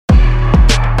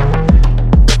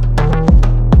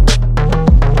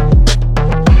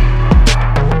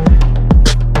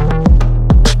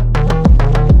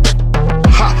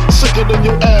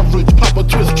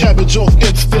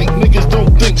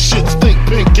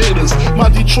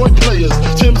Detroit players.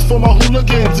 Tim's for my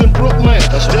hooligans in Brooklyn.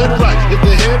 That's dead right, if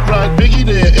the head right, Biggie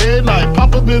there, air night.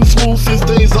 Papa been smooth since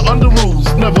days of under rules.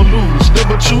 Never lose,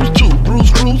 never choose to. Bruise,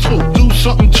 cruise, who? Do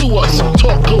something to us.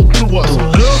 Talk, go through us.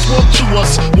 Girls walk to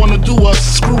us, wanna do us,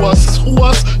 screw us. Who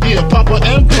us? Yeah, Papa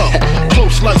and Plum.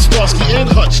 Close like Starsky and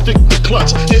Hutch, stick the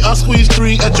clutch. Yeah, I squeeze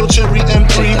 3 at your cherry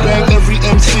M3. Bang every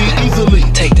MC easily.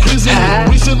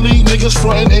 Recently, niggas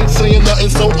frontin' ain't saying nothing,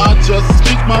 so I just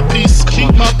speak my peace,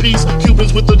 keep my peace.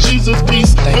 Cubans with the Jesus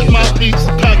peace, with my peeps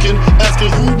packing, asking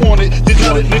who want it. You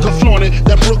got it, nigga, flaunt it.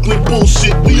 That Brooklyn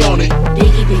bullshit, we on it.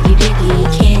 Biggie, Biggie,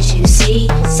 Biggie, can't you see?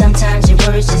 Sometimes your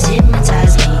words just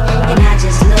hypnotize me, and I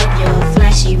just love your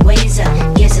flashy ways.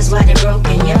 Guess that's why they're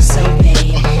broken, you're so bad.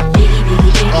 Biggie,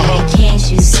 Biggie, Biggie,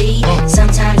 can't you see?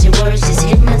 Sometimes your words just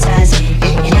hypnotize me,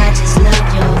 and I just love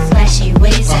your flashy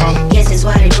ways. Guess that's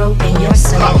why they're broken, you're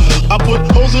so bad. I put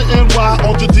hoes in NY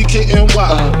onto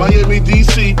DKNY. Miami,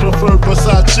 DC, prefer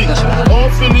Versace. All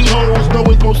Philly hoes know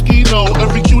it's Moschino.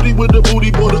 Every cutie with the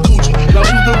booty, boy, the coochie. Now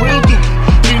who's the real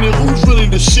dookie? Meaning who's really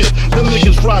the shit? Them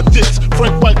niggas ride dicks.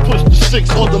 Frank White push the 6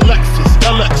 or the Lexus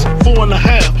LX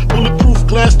 4.5. Bulletproof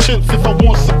glass tints if I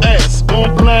want some ass.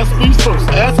 Gon' blast me first,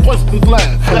 ask questions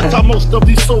last. That's how most of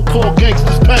these so-called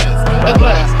gangsters pass. At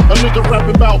last, a nigga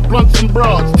rapping about blunts and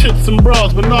bras, tits and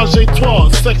bras, menage a trois,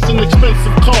 sex and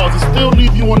expensive cars, and still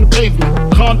leave you on the pavement.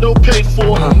 Condo paid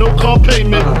for, no car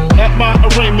payment. At my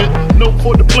arraignment, note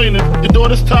for the plaintiff. Your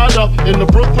daughter's tied up in the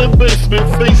Brooklyn basement.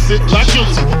 Face it, not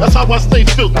guilty. That's how I stay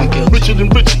filthy. Richer than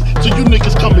Richie, so you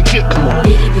niggas come and get me.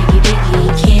 Biggie, Biggie,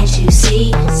 Biggie, can't you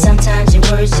see? Sometimes your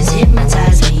words just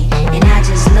hypnotize me, and I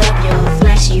just love your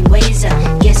flashy ways.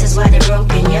 Guess that's why they're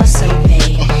broken, you're so bad.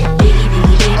 Biggie,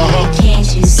 Biggie, Biggie,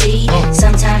 can't you see?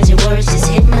 Sometimes your words just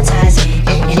hypnotize me,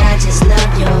 and I just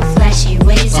love your flashy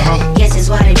ways. Guess that's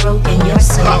why they're broken, you're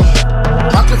so bad.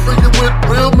 I can figure with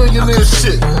real millionaire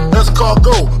shit. That's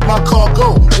cargo, my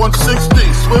cargo, 160,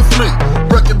 swiftly.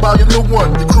 Wrecking by your new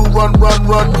one. Your crew run,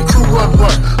 your crew run.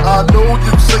 I know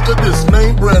you sick of this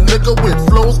name brand nigga with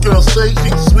flows. Girl say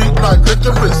he's sweet like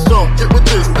licorice. So get with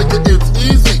this, nigga, it's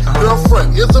easy.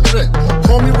 Girlfriend, here's a pin.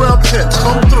 Call me round 10,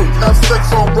 come through. Have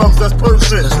sex on rugs, that's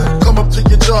Persian. Come up to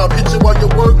your job, hit you while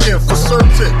you're working. For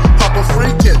certain, Papa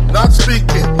freaking, not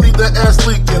speaking. Leave that ass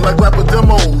leaking like rapper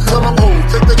demos. Tell them hold,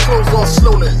 take their clothes off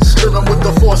slowly. Spin them with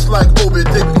the force like Obi.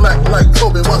 Dick black like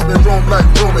Kobe, watch me roam like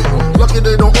Romy. Lucky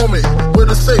they don't owe me, where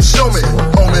the safe show me,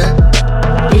 homie.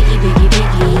 Biggie, Biggie,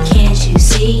 Biggie, can't you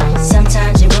see?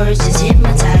 Sometimes your words just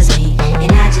hypnotize me,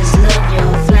 and I just love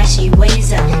your flashy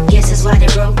ways. Guess that's why they're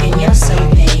broken, you're so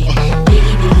bad.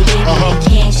 Biggie, Biggie, Biggie,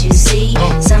 can't you see?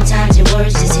 Sometimes your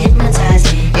words just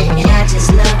hypnotize me, and I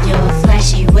just love your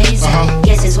flashy ways.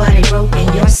 Guess that's why they're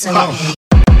broken, you're so bad.